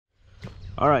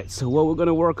Alright, so what we're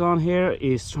gonna work on here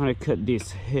is trying to cut this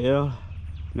hill,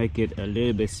 make it a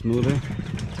little bit smoother,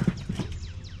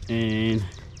 and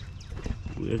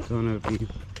we're gonna be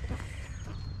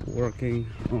working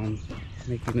on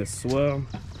making a swell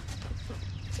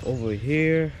over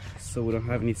here so we don't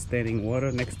have any standing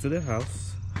water next to the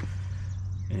house,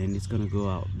 and it's gonna go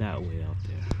out that way out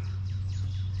there.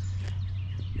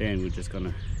 Then we're just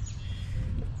gonna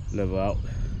level out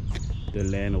the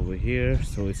land over here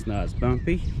so it's not as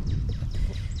bumpy,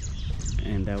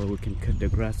 and that way we can cut the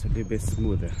grass a little bit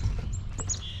smoother.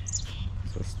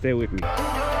 So stay with me.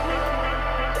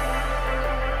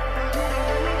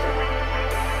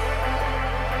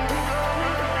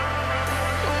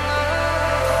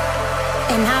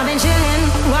 And I've been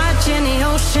chillin', watching the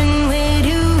ocean with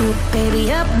you,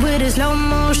 baby, up with a slow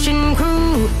motion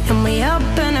crew. And we up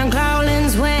in our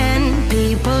growlings when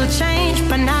people change,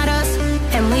 but not us.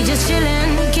 And we just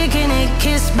chillin', kicking it,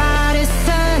 kissed by the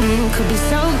sun. Could be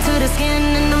soaked to the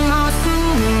skin in the mall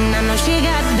soon. I know she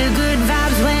got the good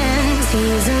vibes when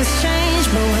seasons change,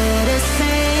 but we're the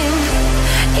same.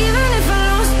 Even if I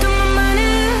lost all my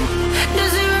money, the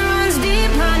zero runs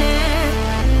deep, honey.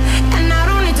 And I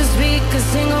don't need to speak a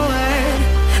single word,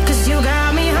 'cause you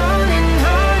got me holding,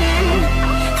 holding.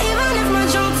 Even if my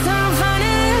jokes aren't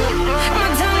funny, my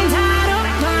tongue tied up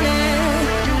on it.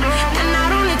 And I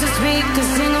don't need to speak a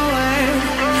single word,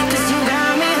 'cause you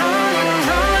got me holding,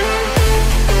 holding.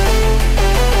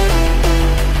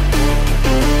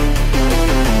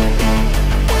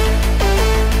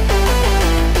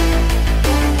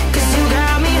 'Cause you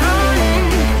got me holding.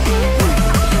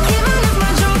 Even if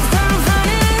my jokes aren't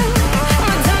funny,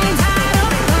 my tongue tied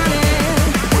up on it.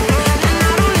 And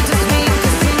I don't need to speak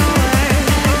a single word,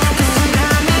 'cause you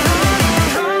got me holding,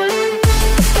 holding.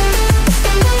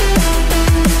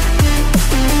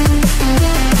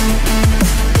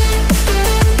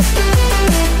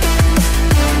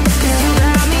 'Cause you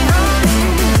got me holding.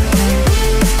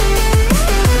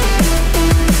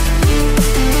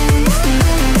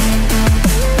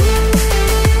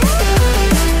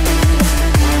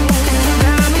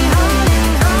 Got me holding,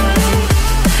 holding.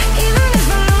 Even if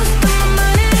I lost all my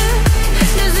money,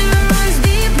 the zero runs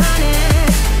deep, honey.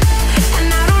 And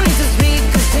I don't need to speak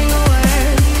a single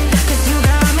word, 'cause you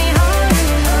got me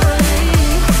holding, holding.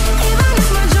 Even if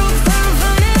my jokes aren't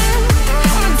funny,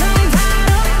 my tongue tied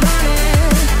up on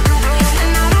it.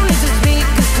 And I don't need to speak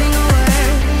a single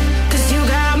word, 'cause you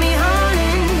got me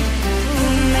holding.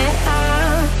 Me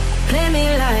up, play me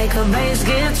like a bass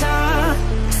guitar,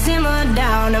 simmer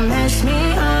down and mess me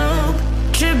up,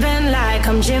 tripping like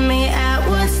I'm Jimmy at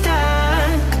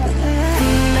Woodstock.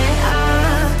 Me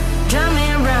up, drum me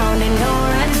round and go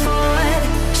right forward,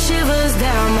 shivers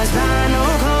down my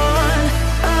spinal cord.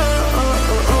 Oh, oh,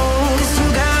 oh, oh. 'Cause you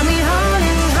got me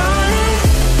holding, holding.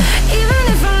 Even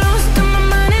if I lost all my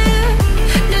money,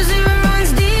 the zero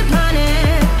runs deep, honey.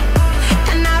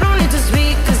 And I don't need to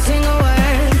speak a single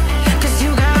word, 'cause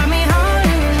you got me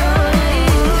holding, holding.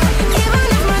 Even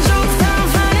if my jokes aren't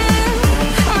funny,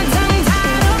 my tongue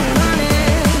tied up on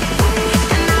it.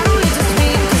 And I don't need to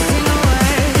speak a single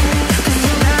word, 'cause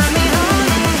you got me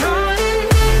holding, holding.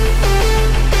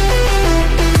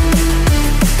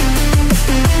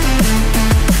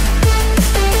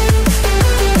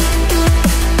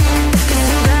 'Cause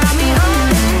you got me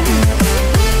holding.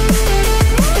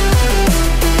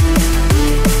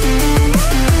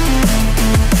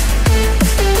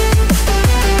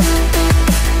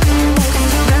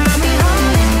 You got me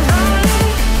holding, holding.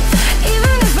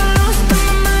 Even if I lost all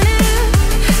my money,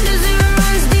 the zero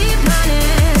runs deep, honey.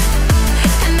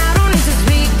 And I don't need to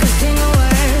speak a single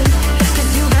word,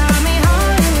 'cause you got me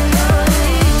holding,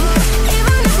 holding.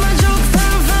 Even if my jokes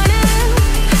aren't funny,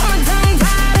 my tongue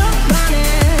tied up on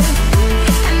it.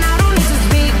 And I don't need to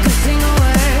speak a single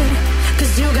word,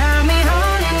 'cause you got me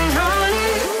holding,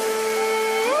 holding.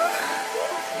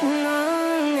 No.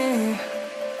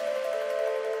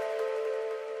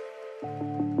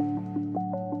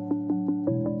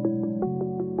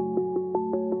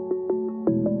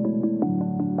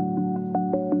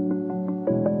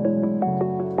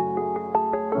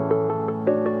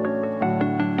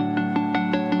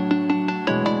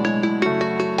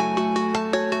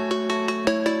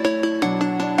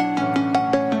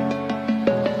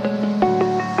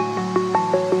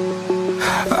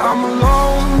 I'm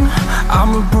alone,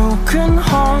 I'm a broken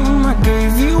home. I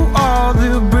gave you all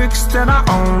the bricks that I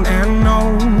own and know.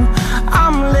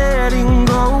 I'm letting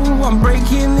go, I'm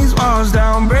breaking these walls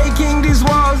down, breaking these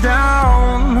walls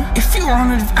down. If you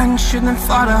want adventure, then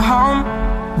fly to home.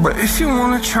 But if you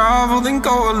wanna travel, then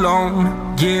go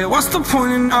alone. Yeah, what's the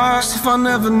point in us if I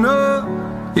never know?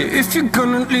 Yeah, if you're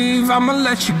gonna leave, I'ma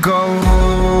let you go.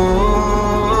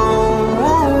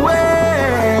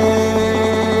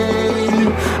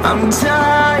 I'm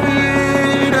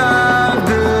tired of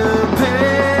the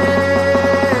pain.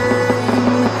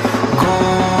 Go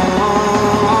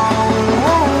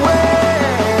away.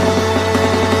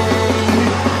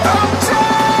 I'm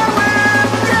tired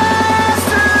with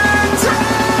yesterday.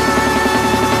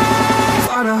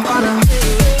 Water, water.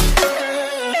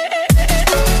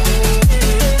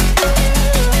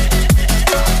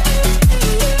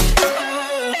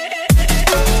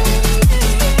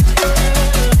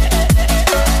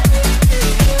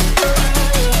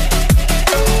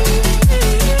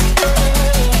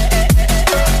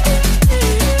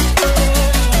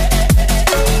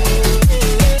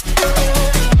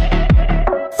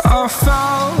 I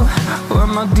fell where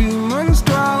my demons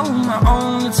dwell. My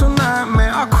own little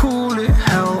nightmare, I call it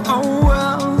hell. Oh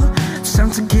well, it's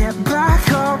time to get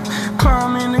back up.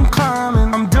 Climbing and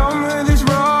climbing, I'm done with this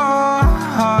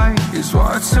ride, is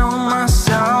what I tell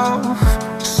myself,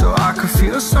 so I could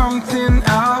feel something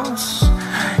else.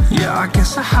 Yeah, I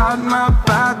guess I had my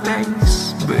bad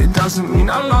days, but it doesn't mean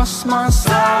I lost my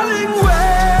style. Darling,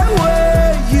 where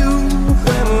were you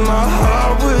when my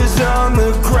heart was on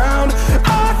the ground?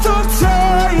 I thought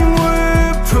time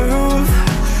would prove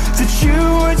that you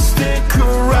would stick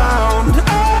around. I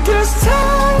guess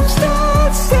time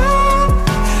stands still,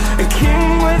 a king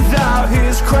without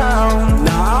his crown.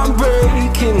 Now I'm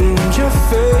breaking and you're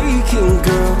faking,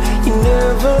 girl. You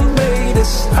never made a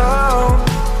sound.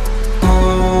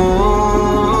 Oh,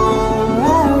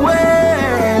 wait,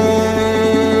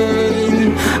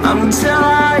 I'm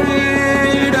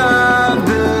tired of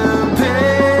the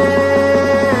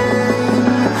pain.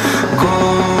 Go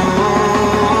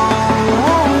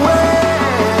away.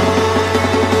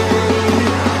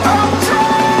 I'm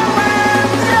tired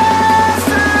with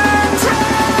yesterday.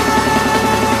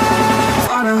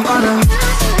 Water, water.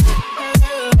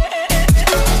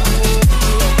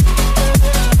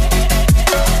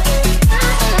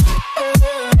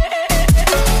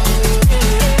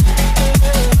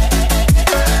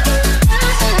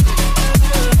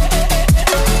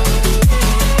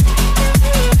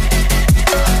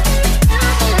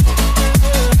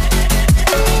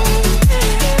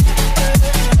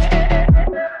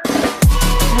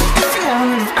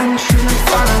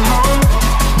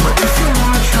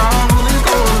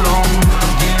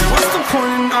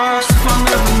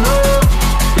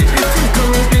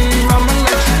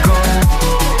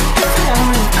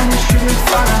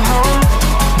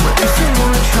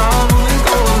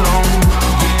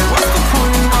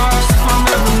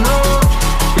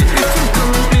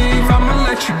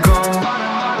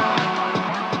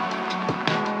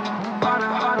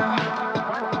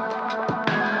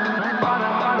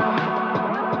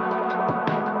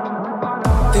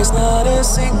 There's not a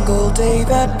single day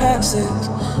that passes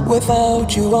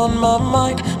without you on my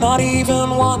mind. Not even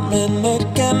 1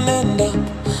 minute can end up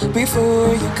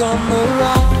before you come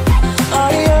around.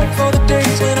 I yearn for the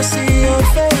days when I see your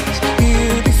face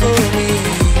here before me.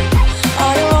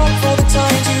 I long for the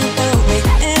times you held me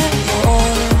in your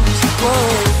arms. Whoa.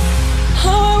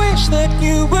 How I wish that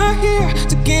you were here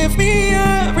to give me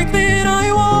everything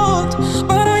I want.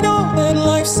 But I know that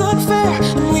life's unfair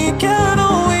and we can't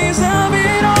always have it.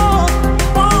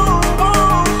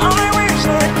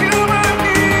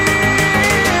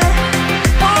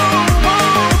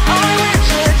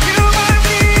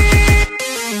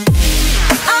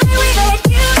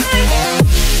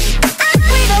 I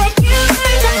wish that you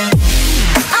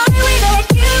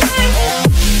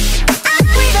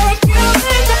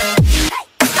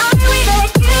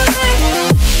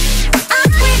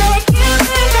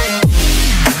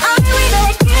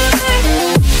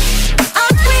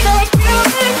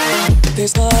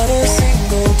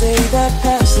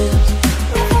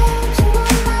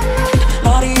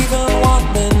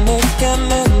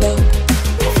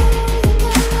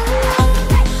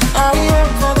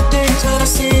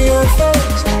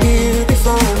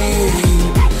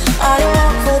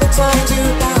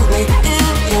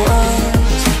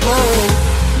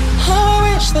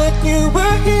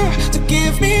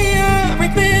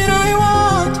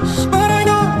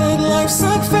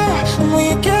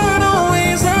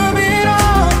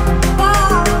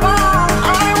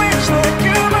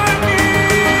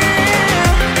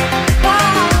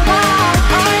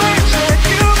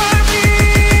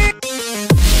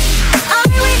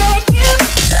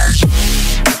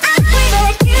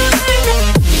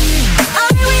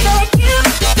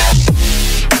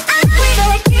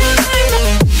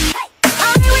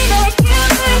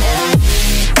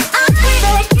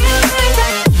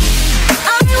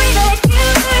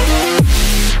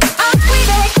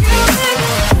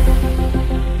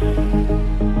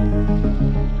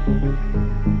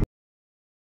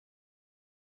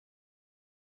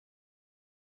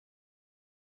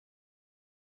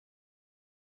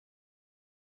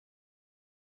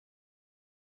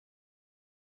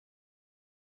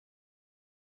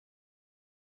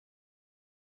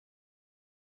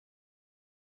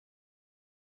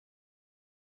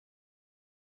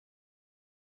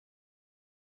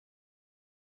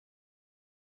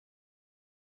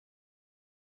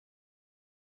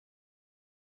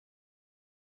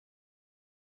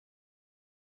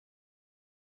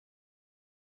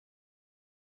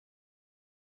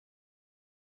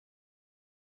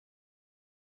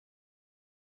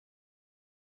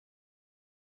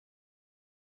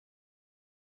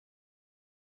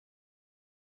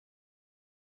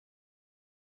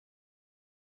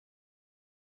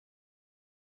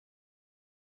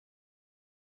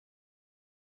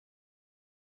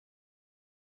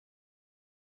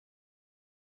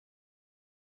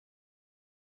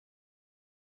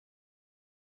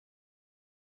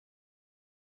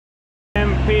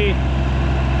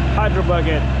hydro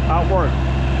bucket at work.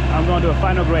 I'm going to do a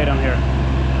final grade on here.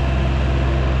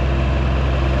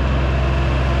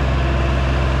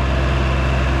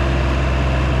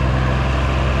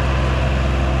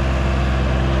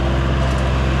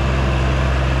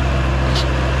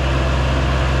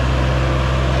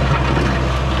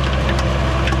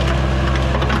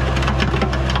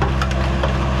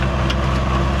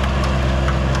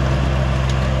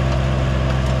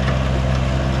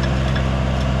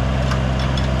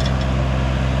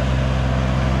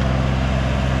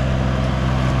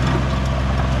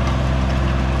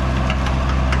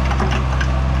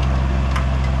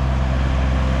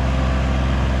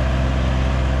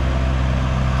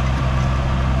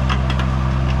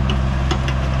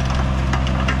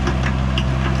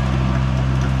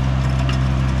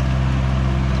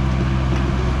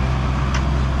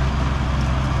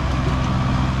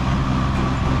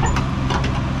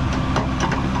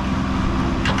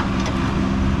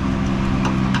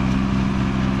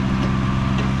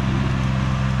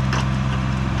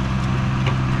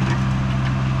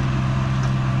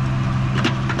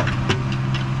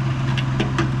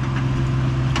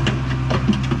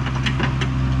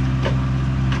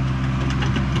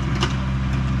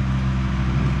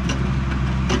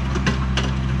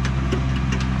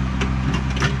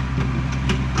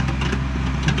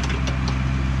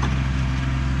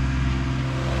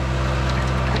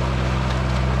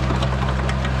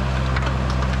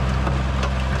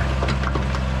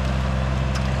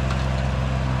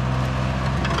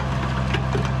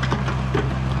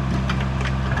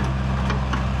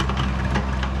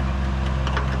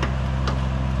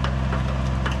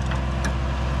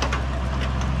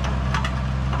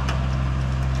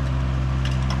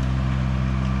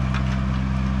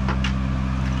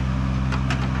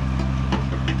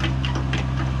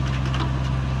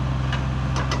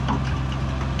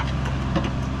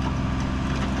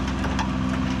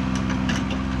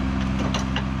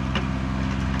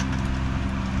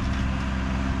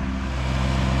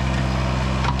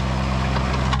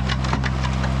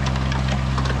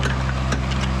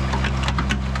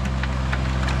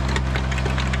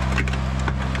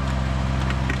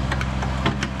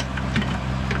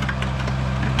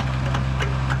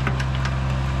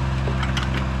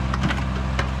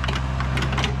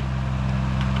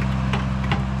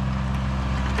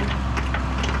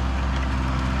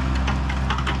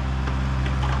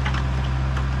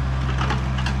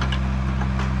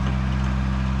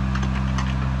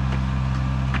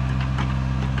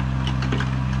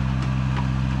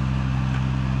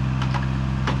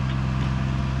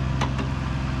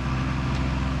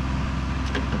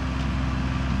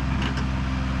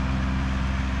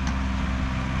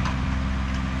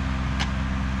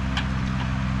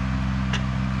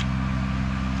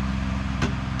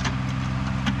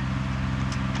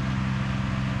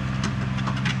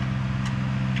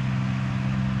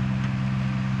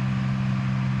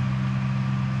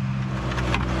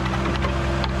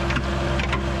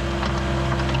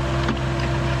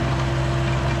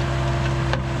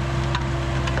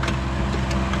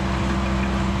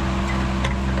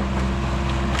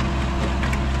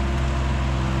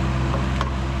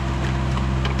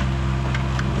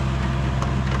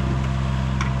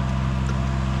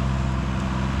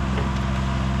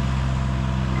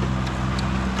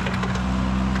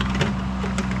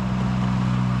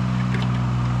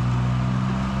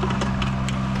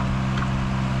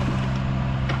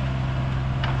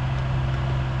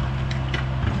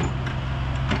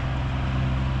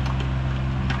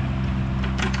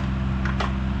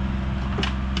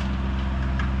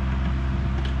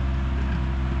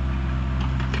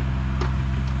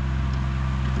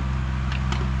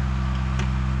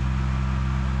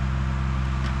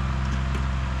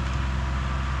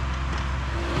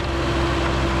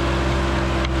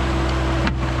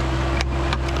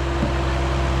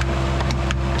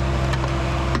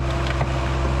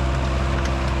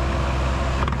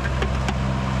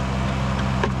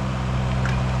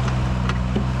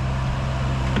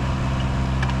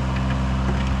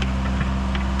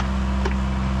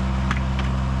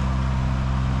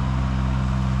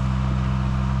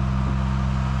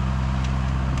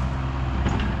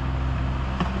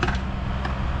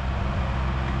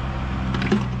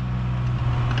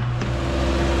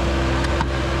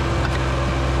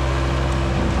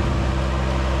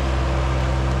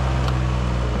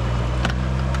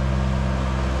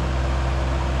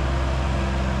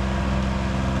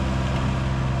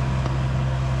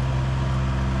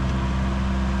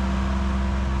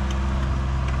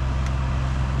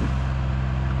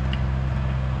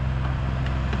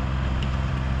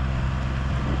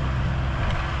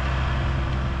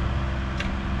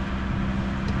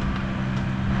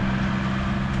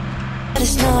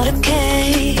 not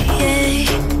okay.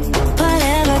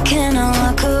 Whatever, can I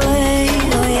walk away?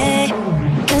 Oh yeah.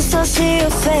 Guess I'll see your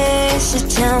face to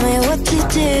tell me what to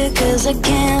do, 'cause I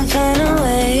can't find a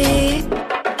way.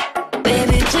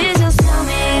 Baby, please just tell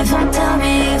me if I'm, tell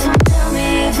me if I'm, tell me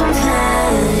if I'm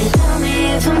fine. Tell me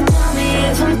if I'm, tell me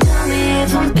if I'm, tell me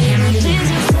if I'm, baby, please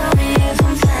just tell me if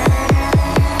I'm fine.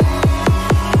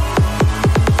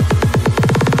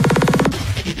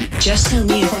 Just tell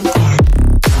me if I'm fine.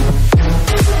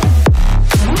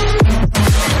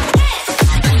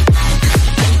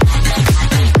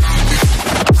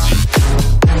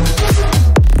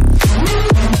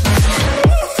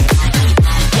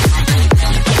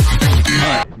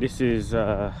 This is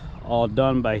all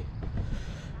done by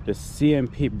the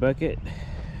CMP bucket.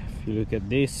 If you look at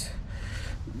this,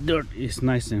 dirt is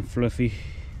nice and fluffy,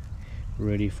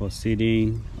 ready for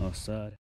sitting outside.